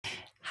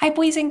Hi,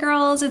 boys and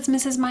girls. It's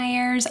Mrs.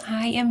 Myers.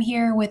 I am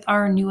here with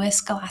our newest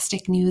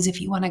Scholastic news.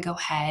 If you want to go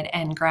ahead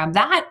and grab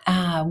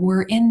that,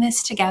 we're in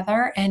this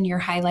together, and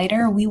your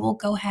highlighter, we will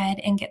go ahead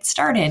and get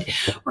started.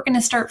 We're going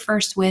to start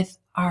first with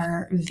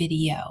our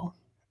video.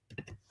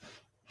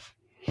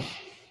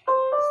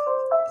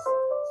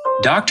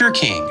 Dr.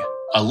 King,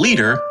 a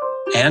leader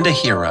and a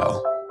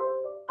hero.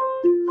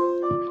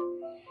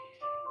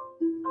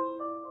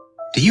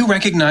 Do you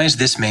recognize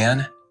this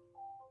man?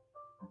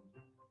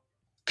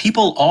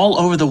 People all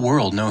over the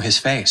world know his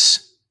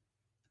face.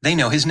 They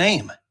know his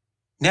name.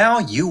 Now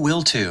you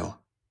will too.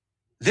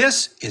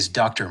 This is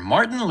Dr.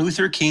 Martin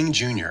Luther King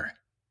Jr.,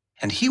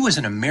 and he was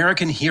an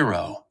American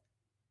hero.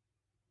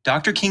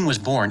 Dr. King was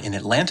born in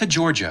Atlanta,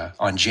 Georgia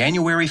on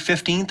January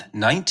 15,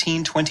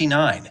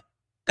 1929.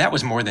 That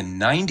was more than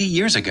 90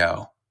 years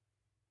ago.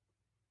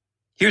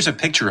 Here's a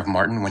picture of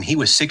Martin when he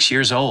was 6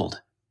 years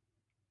old.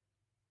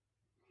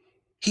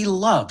 He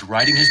loved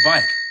riding his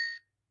bike,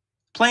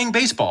 playing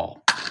baseball,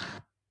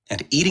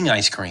 and eating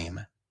ice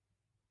cream.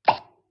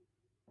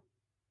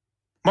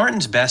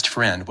 Martin's best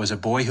friend was a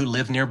boy who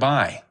lived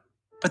nearby,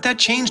 but that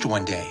changed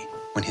one day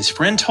when his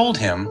friend told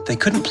him they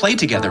couldn't play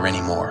together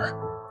anymore.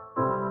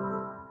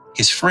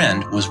 His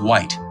friend was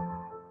white,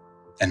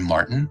 and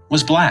Martin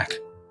was black.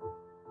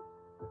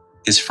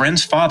 His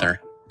friend's father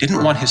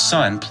didn't want his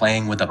son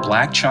playing with a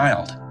black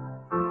child.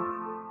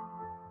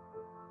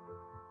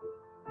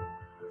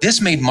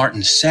 This made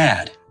Martin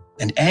sad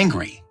and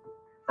angry.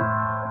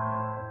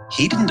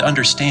 He didn't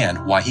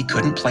understand why he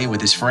couldn't play with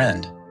his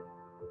friend.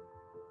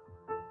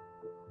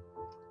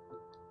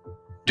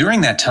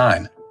 During that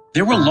time,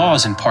 there were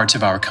laws in parts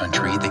of our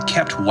country that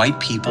kept white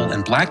people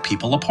and black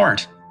people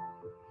apart.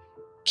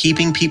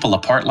 Keeping people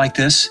apart like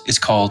this is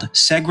called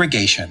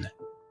segregation.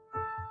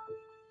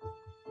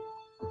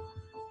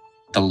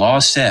 The law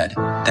said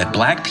that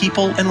black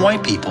people and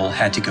white people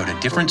had to go to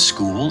different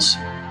schools,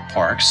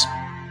 parks,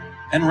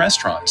 and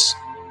restaurants.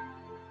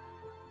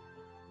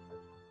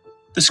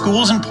 The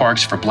schools and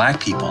parks for black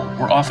people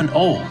were often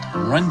old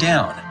and run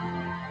down.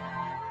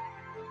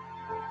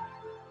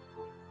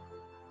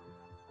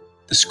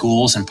 The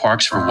schools and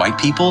parks for white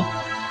people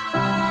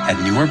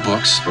had newer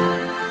books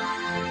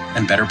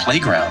and better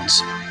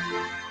playgrounds.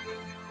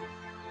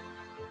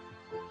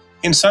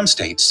 In some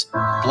states,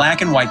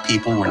 black and white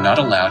people were not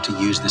allowed to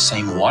use the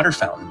same water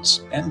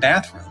fountains and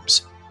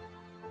bathrooms.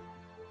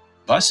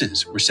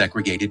 Buses were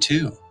segregated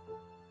too.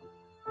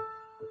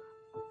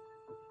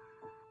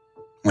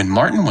 When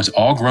Martin was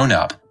all grown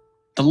up,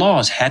 the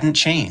laws hadn't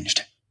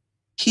changed.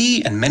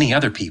 He and many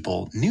other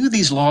people knew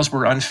these laws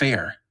were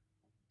unfair,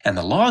 and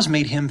the laws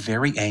made him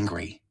very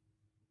angry.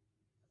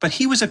 But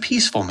he was a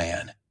peaceful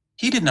man.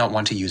 He did not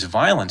want to use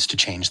violence to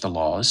change the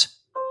laws.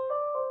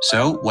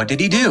 So what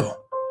did he do?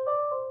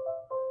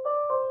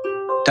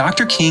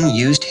 Dr. King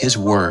used his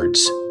words.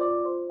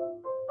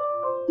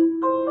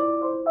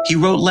 He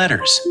wrote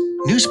letters,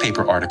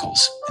 newspaper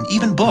articles, and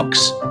even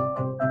books.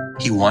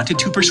 He wanted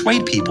to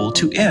persuade people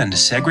to end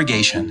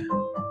segregation.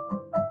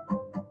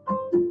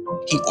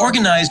 He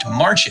organized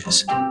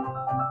marches.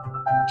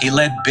 He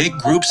led big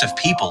groups of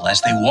people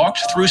as they walked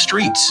through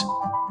streets.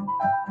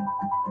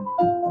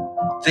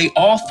 They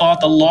all thought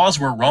the laws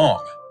were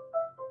wrong.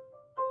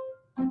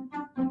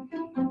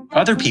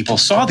 Other people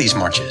saw these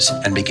marches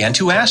and began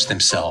to ask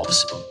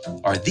themselves,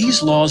 are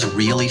these laws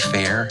really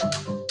fair?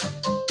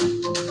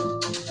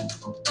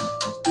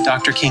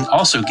 Dr. King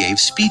also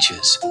gave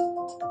speeches.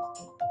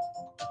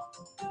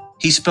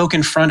 He spoke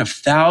in front of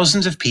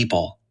thousands of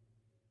people.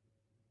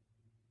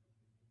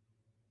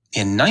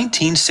 In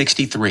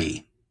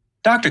 1963,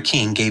 Dr.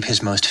 King gave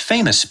his most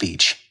famous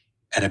speech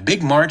at a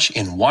big march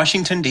in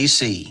Washington,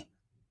 D.C.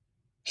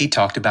 He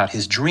talked about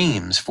his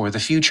dreams for the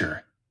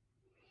future.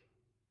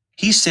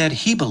 He said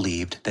he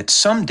believed that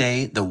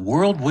someday the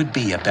world would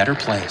be a better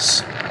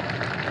place.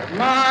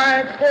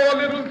 My poor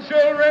little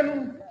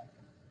children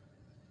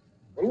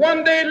will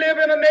one day live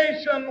in a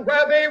nation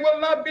where they will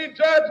not be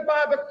judged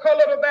by the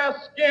color of their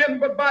skin,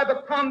 but by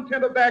the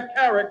content of their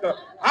character.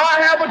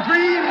 I have a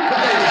dream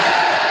today.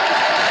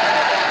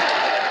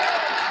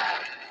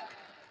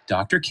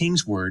 Dr.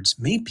 King's words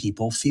made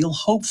people feel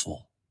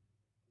hopeful.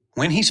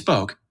 When he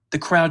spoke, the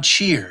crowd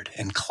cheered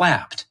and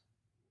clapped.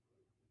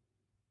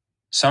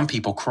 Some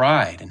people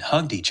cried and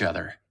hugged each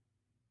other.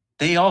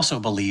 They also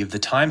believed the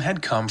time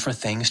had come for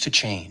things to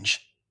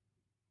change.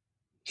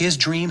 His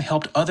dream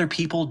helped other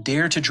people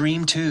dare to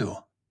dream too.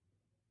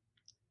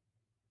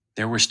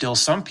 There were still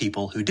some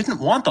people who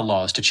didn't want the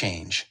laws to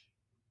change.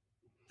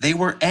 They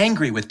were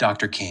angry with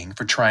Dr. King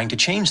for trying to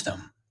change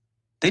them.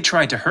 They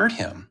tried to hurt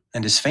him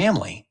and his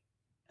family.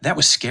 That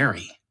was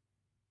scary.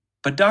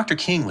 But Dr.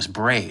 King was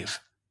brave.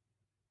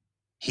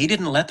 He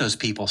didn't let those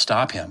people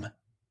stop him.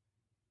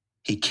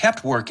 He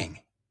kept working.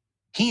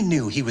 He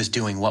knew he was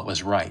doing what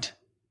was right.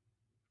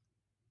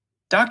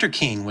 Dr.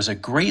 King was a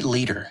great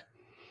leader.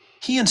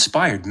 He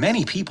inspired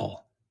many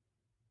people.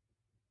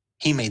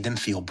 He made them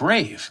feel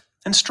brave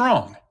and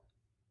strong.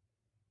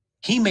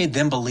 He made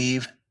them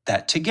believe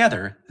that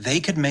together they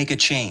could make a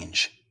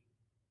change.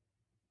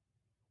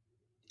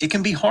 It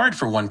can be hard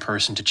for one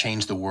person to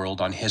change the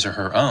world on his or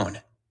her own.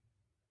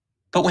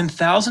 But when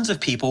thousands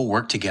of people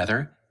work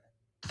together,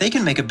 they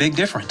can make a big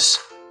difference.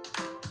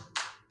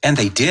 And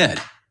they did.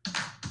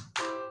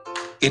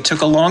 It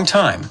took a long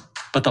time,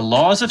 but the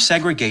laws of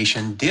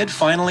segregation did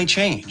finally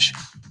change.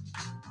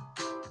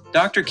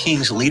 Dr.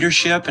 King's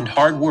leadership and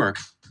hard work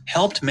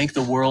helped make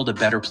the world a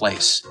better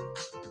place.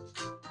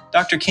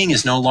 Dr. King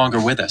is no longer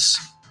with us.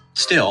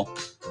 Still,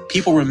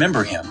 people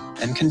remember him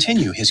and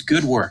continue his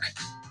good work.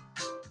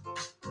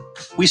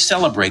 We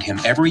celebrate him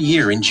every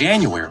year in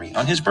January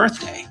on his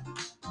birthday.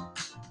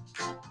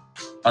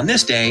 On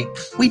this day,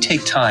 we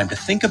take time to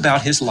think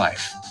about his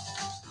life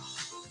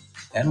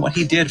and what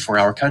he did for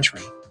our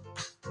country.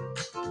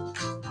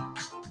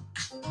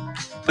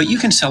 But you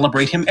can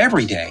celebrate him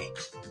every day.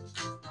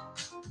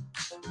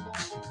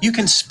 You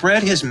can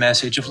spread his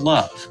message of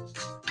love,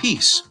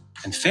 peace,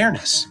 and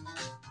fairness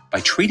by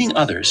treating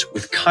others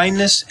with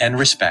kindness and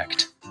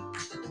respect.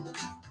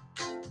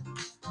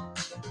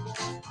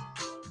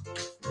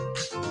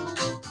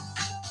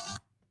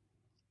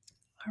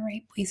 All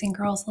right, boys and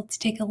girls, let's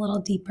take a little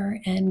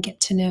deeper and get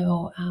to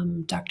know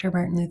Dr.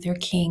 Martin Luther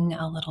King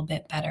a little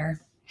bit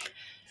better.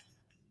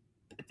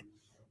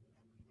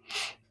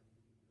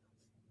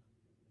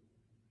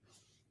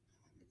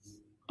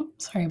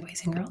 Sorry,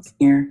 boys and girls.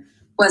 Here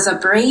was a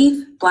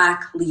brave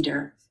Black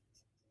leader.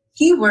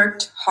 He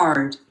worked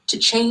hard to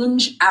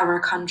change our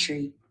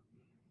country,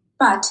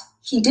 but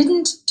he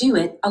didn't do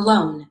it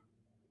alone.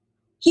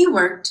 He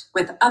worked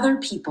with other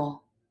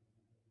people.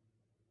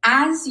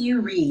 As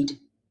you read,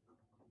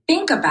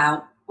 think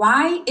about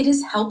why it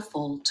is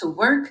helpful to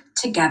work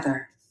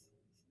together.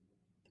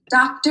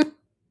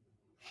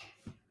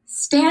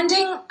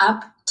 Standing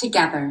up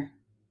together.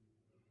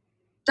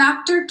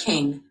 Dr.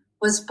 King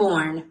was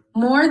born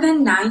more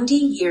than 90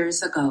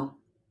 years ago.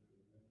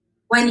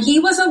 When he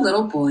was a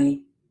little boy,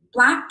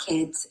 Black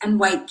kids and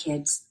white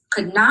kids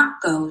could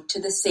not go to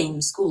the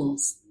same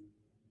schools.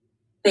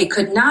 They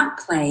could not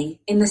play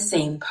in the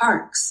same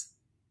parks.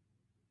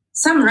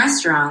 Some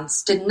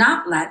restaurants did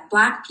not let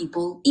Black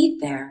people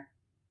eat there.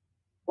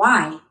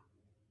 Why?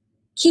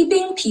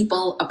 Keeping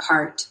people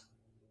apart.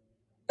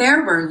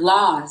 There were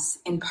laws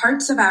in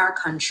parts of our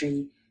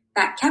country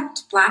that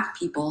kept Black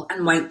people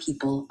and white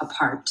people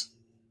apart.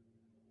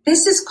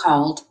 This is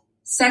called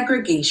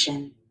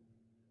segregation.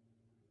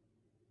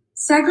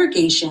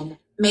 Segregation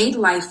made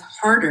life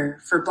harder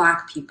for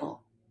Black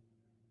people.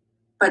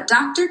 But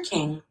Dr.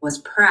 King was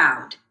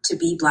proud to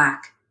be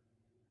Black.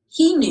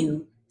 He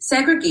knew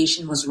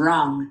segregation was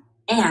wrong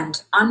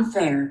and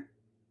unfair.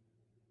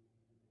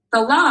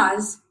 The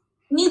laws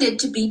needed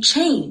to be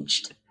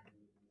changed.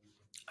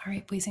 All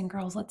right, boys and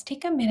girls, let's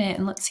take a minute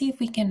and let's see if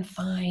we can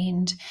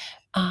find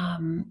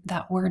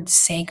that word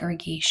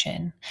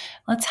segregation.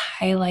 Let's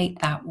highlight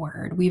that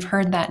word. We've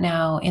heard that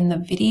now in the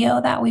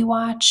video that we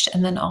watched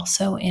and then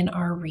also in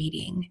our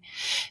reading.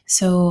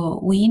 So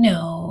we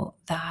know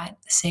that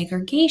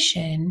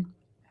segregation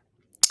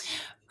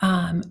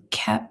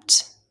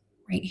kept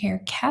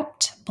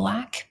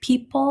Black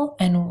people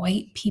and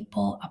white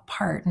people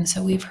apart. And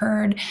so we've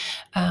heard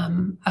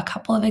a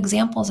couple of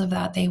examples of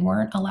that. They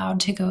weren't allowed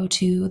to go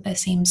to the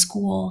same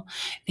school.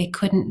 They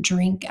couldn't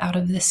drink out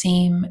of the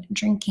same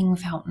drinking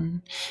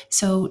fountain.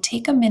 So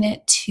take a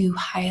minute to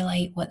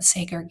highlight what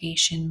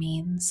segregation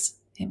means.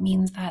 It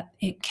means that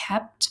it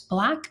kept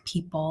Black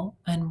people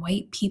and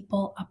white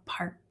people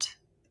apart.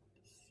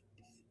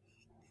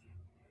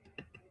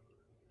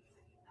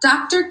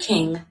 Dr.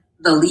 King,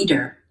 the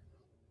leader.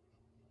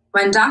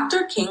 When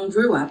Dr. King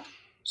grew up,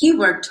 he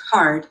worked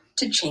hard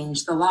to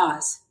change the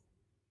laws.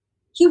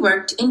 He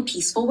worked in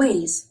peaceful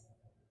ways.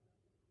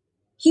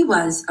 He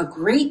was a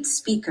great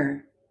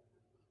speaker.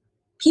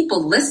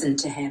 People listened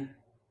to him.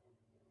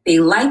 They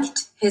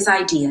liked his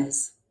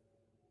ideas.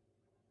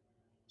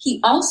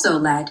 He also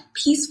led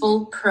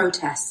peaceful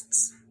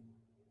protests.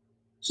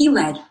 He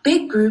led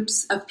big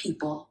groups of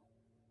people.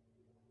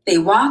 They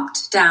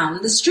walked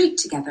down the street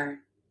together.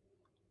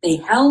 They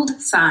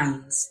held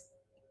signs.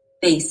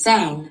 They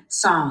sang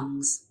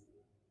songs.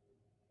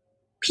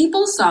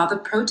 People saw the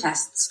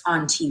protests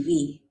on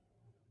TV.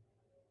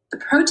 The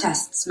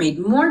protests made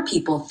more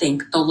people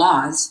think the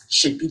laws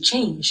should be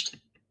changed.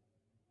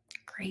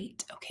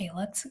 Great. Okay,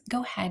 let's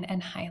go ahead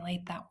and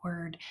highlight that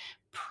word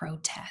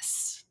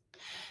protests.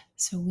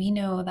 So we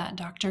know that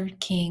Dr.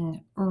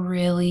 King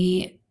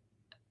really,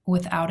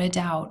 without a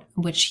doubt,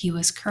 which he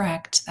was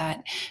correct,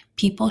 that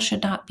people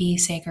should not be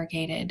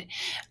segregated.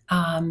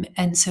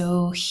 And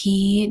so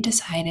he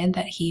decided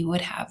that he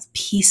would have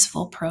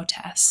peaceful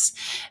protests.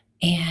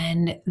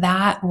 And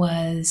that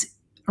was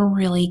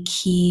really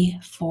key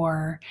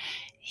for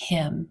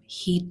him.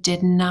 He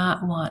did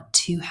not want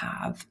to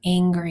have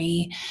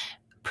angry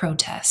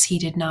protests. He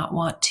did not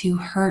want to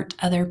hurt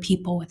other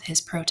people with his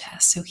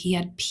protests. So he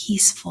had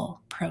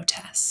peaceful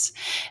protests.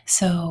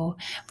 So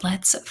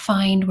let's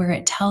find where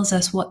it tells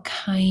us what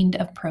kind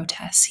of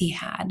protests he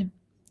had.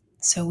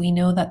 So we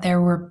know that there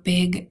were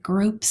big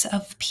groups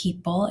of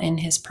people in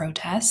his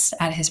protests,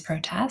 at his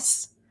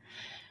protests.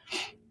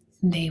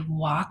 They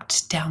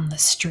walked down the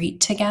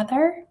street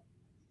together.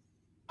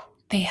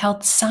 They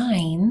held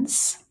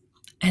signs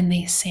and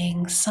they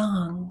sang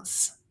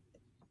songs.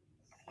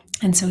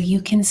 And so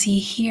you can see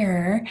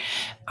here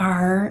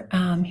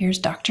here's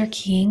Dr.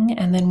 King,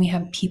 and then we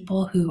have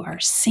people who are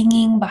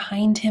singing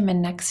behind him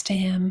and next to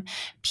him,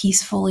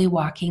 peacefully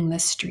walking the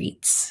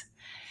streets.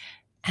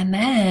 And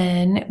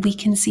then we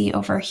can see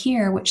over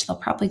here, which they'll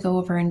probably go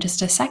over in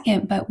just a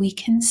second, but we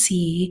can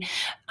see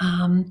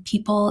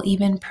people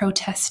even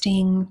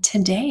protesting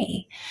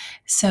today.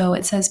 So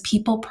it says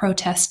people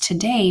protest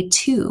today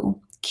too.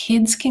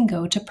 Kids can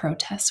go to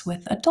protests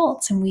with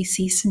adults, and we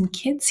see some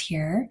kids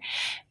here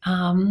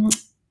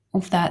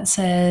that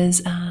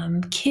says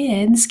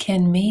kids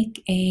can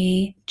make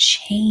a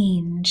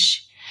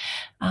change.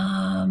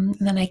 And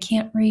then I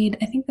can't read.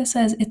 I think this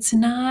says it's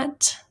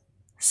not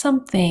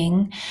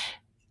something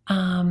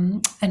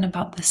and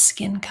about the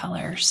skin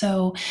color.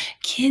 So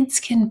kids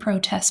can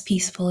protest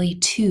peacefully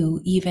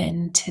too,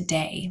 even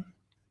today.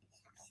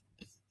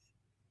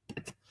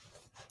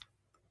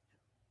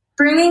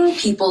 Bringing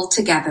people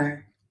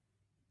together.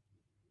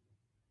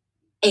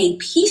 A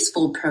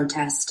peaceful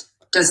protest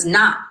does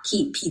not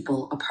keep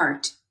people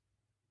apart.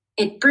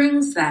 It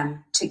brings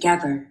them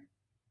together.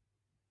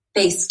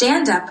 They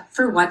stand up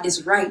for what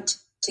is right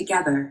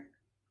together.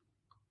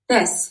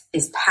 This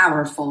is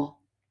powerful.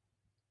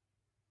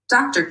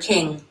 Dr.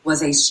 King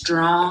was a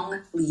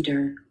strong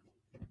leader.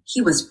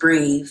 He was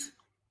brave,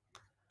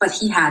 but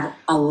he had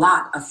a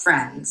lot of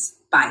friends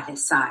by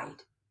his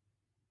side.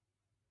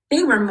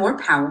 They were more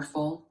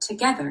powerful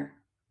together.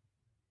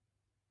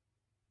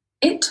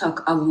 It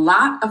took a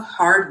lot of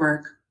hard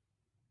work.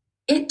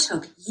 It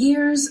took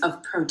years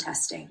of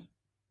protesting.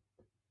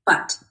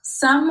 But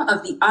some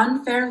of the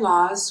unfair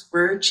laws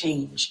were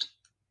changed.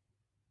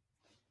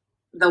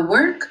 The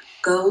work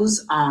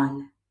goes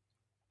on.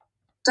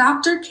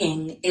 Dr.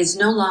 King is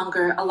no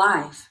longer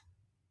alive,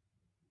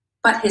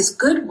 but his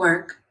good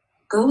work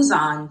goes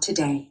on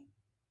today.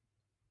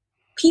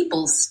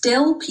 People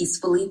still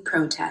peacefully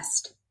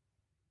protest.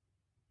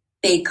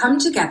 They come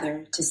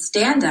together to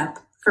stand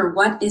up for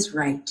what is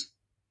right.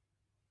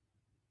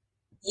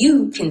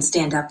 You can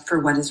stand up for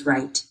what is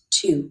right,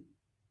 too.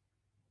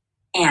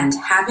 And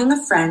having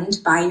a friend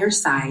by your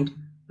side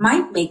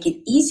might make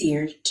it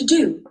easier to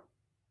do.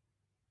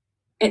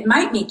 It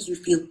might make you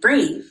feel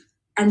brave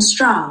and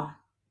strong,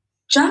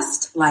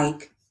 just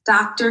like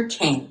Dr.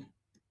 King.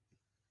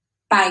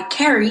 By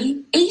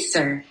Carrie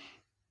Acer.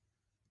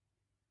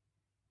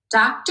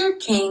 Dr.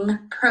 King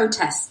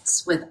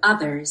protests with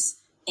others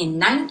in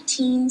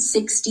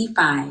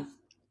 1965.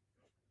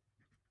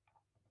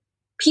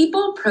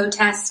 People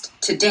protest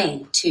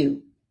today,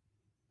 too.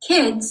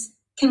 Kids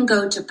can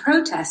go to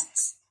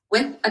protests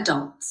with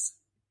adults.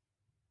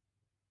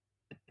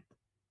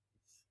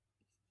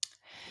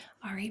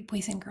 All right,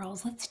 boys and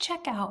girls, let's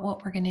check out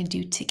what we're going to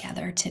do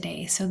together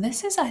today. So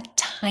this is a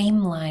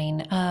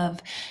timeline of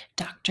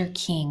Dr.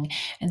 King.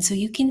 And so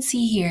you can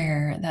see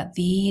here that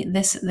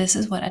this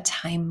is what a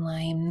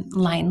timeline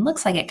line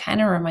looks like. It kind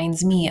of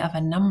reminds me of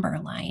a number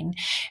line.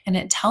 And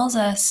it tells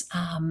us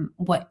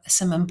what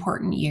some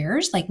important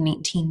years like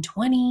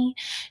 1920,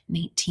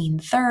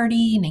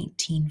 1930,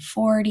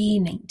 1940,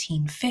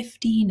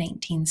 1950,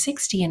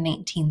 1960, and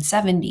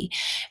 1970.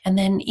 And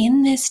then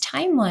in this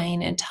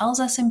timeline, it tells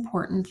us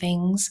important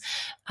things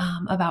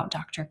about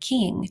Dr.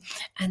 King.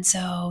 And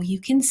so you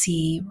can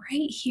see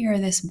right here,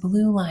 this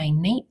blue line,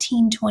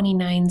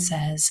 1929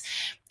 says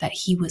that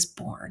he was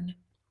born.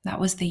 That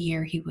was the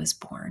year he was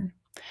born.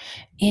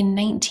 In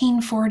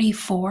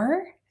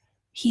 1944,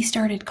 he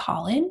started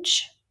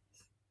college.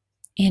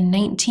 In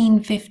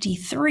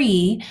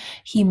 1953,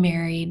 he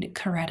married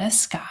Coretta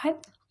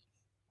Scott.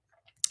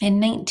 In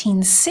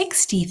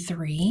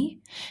 1963,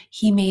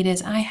 he made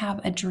his I Have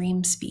a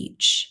Dream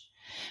speech.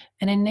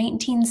 And in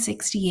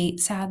 1968,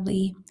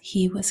 sadly,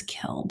 he was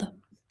killed.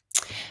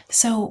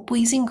 So,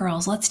 boys and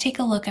girls, let's take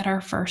a look at our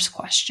first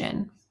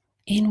question.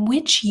 In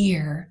which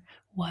year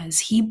was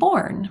he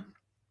born?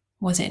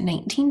 Was it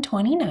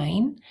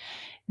 1929,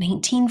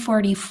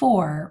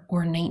 1944, or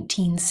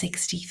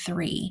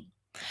 1963?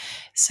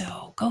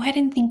 So go ahead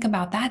and think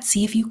about that.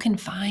 See if you can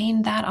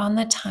find that on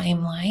the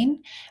timeline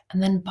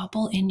and then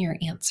bubble in your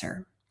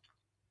answer.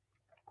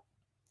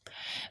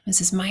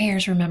 Mrs.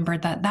 Myers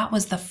remembered that that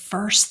was the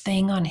first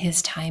thing on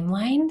his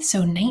timeline.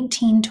 So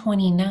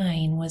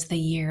 1929 was the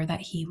year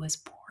that he was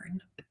born.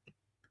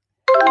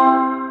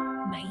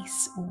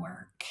 Nice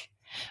work.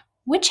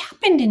 Which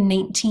happened in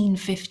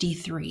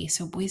 1953?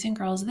 So boys and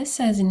girls, this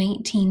says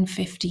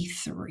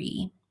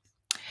 1953.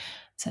 It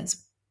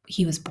says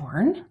he was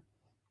born,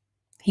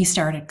 he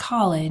started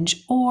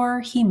college,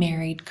 or he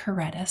married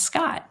Coretta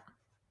Scott.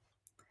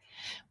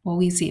 Well,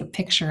 we see a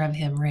picture of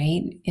him,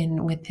 right,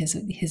 with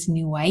his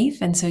new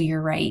wife. And so you're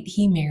right,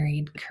 he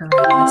married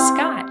Coretta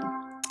Scott.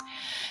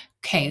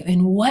 Okay,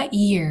 in what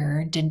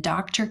year did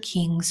Dr.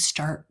 King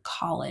start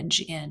college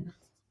in?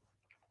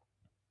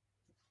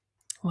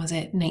 Was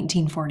it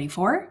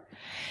 1944,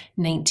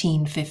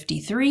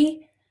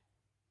 1953,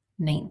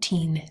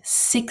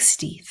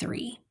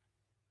 1963?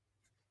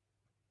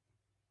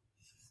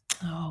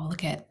 Oh,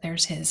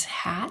 there's his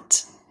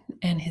hat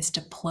and his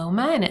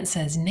diploma, and it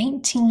says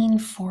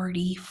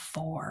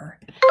 1944.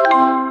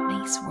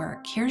 Nice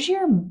work. Here's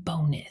your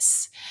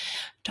bonus.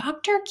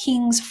 Dr.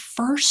 King's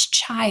first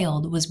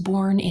child was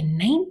born in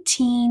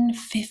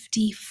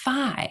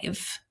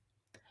 1955.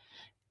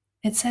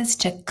 It says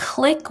to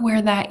click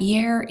where that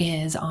year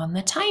is on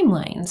the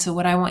timeline. So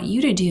what I want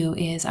you to do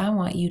is I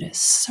want you to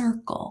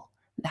circle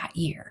that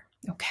year,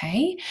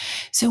 okay?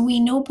 So we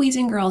know, boys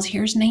and girls,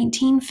 here's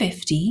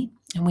 1950,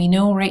 and we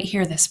know right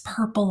here this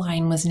purple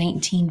line was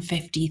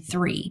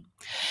 1953.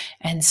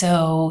 And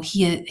so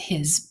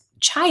his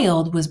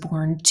child was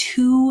born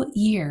 2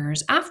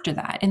 years after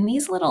that. And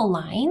these little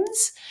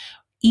lines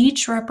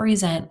each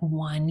represent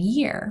 1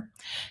 year.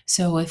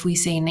 So if we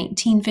say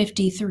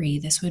 1953,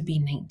 this would be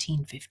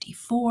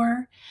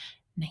 1954,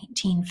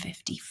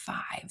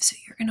 1955. So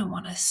you're going to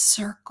want to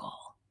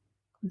circle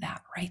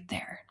that right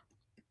there.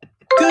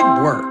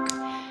 Good work.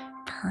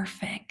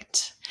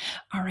 Perfect.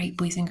 All right,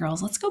 boys and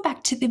girls, let's go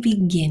back to the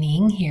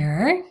beginning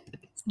here.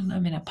 I'm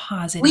going to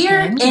pause it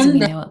again because we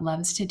know it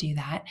loves to do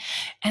that.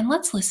 And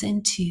let's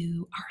listen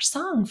to our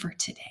song for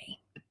today.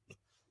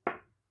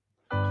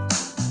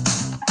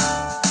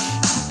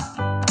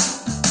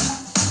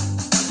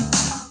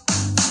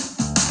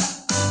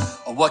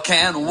 What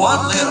can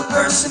one little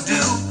person do?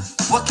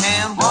 What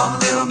can one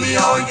little me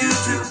or you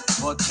do?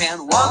 What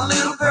can one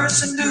little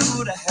person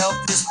do to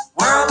help this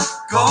world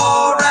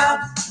go around?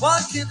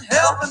 One can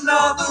help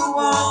another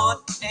one,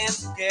 and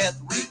together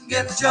we can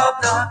get the job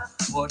done.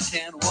 What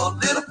can one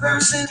little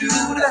person do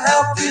to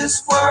help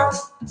this world?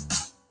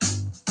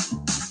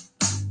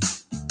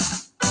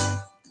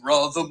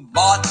 Brother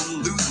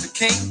Martin Luther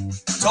King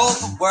told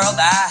the world,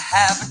 I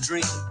have a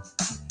dream.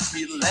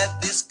 He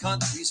led this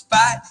country's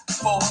fight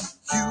for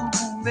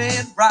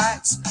human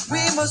rights. We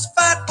must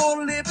fight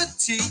for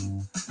liberty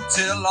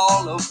till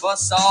all of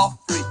us are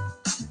free.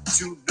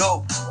 To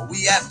know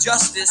we have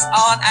justice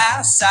on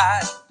our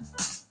side.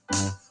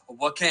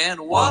 What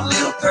can one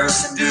little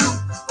person do?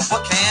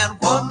 What can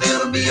one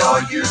little me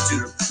or you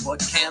do? What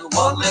can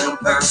one little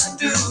person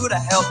do to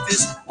help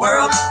this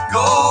world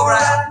go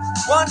right?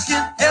 One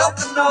can help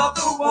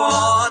another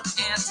one,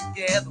 and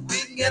together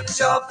we can get the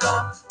job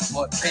done.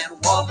 What can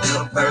one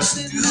little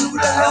person do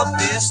to help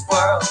this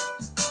world?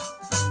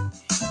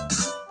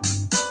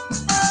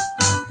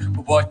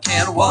 What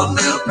can one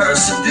little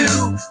person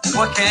do?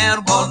 What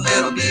can one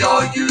little me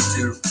or you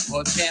do?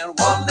 What can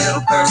one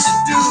little person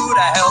do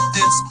to help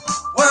this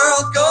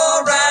world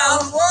go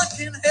round? One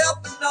can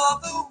help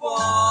another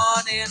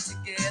one, and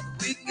together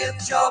we can get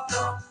the job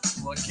done.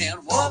 What can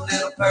one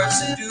little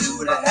person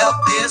do to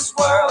help this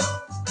world?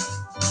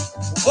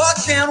 What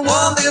can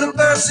one little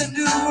person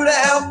do to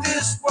help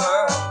this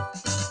world?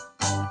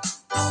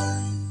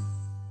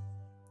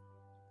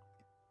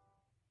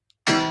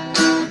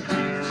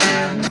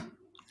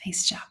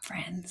 Nice job,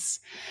 friends.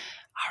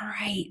 All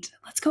right,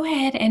 let's go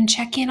ahead and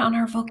check in on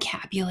our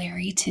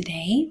vocabulary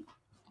today.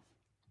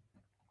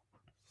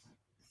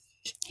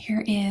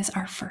 Here is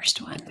our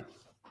first one.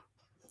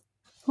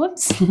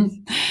 Whoops.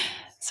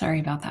 Sorry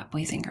about that,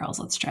 boys and girls.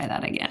 Let's try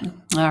that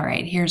again. All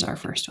right, here's our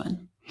first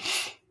one.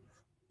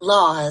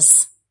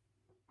 Laws.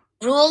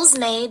 Rules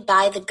made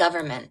by the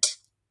government.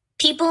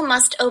 People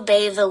must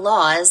obey the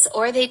laws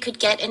or they could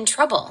get in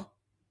trouble.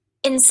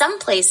 In some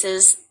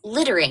places,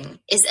 littering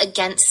is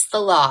against the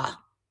law.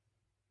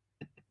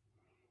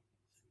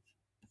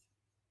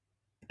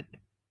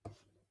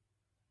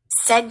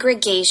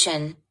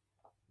 Segregation.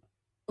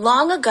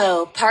 Long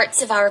ago,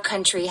 parts of our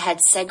country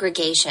had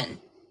segregation.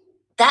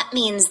 That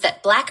means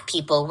that Black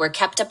people were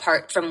kept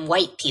apart from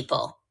white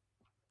people.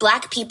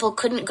 Black people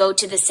couldn't go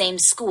to the same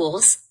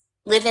schools,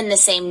 live in the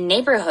same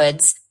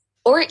neighborhoods,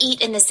 or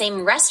eat in the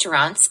same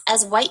restaurants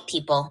as white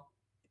people.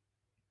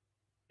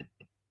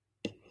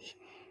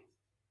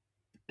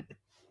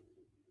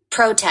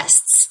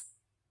 Protests.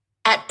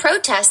 At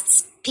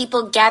protests,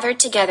 people gather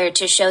together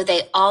to show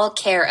they all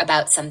care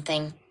about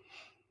something.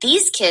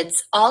 These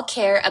kids all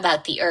care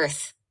about the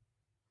earth.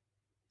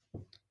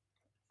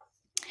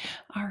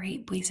 All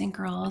right, boys and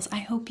girls, I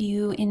hope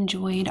you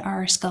enjoyed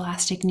our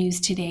Scholastic News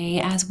today.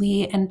 As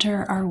we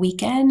enter our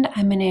weekend,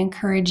 I'm going to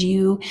encourage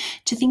you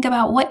to think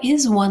about what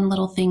is one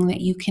little thing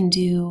that you can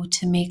do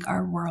to make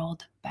our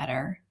world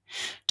better.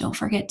 Don't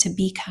forget to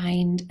be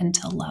kind and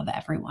to love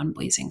everyone,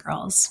 boys and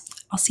girls.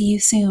 I'll see you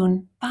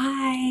soon.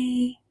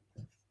 Bye.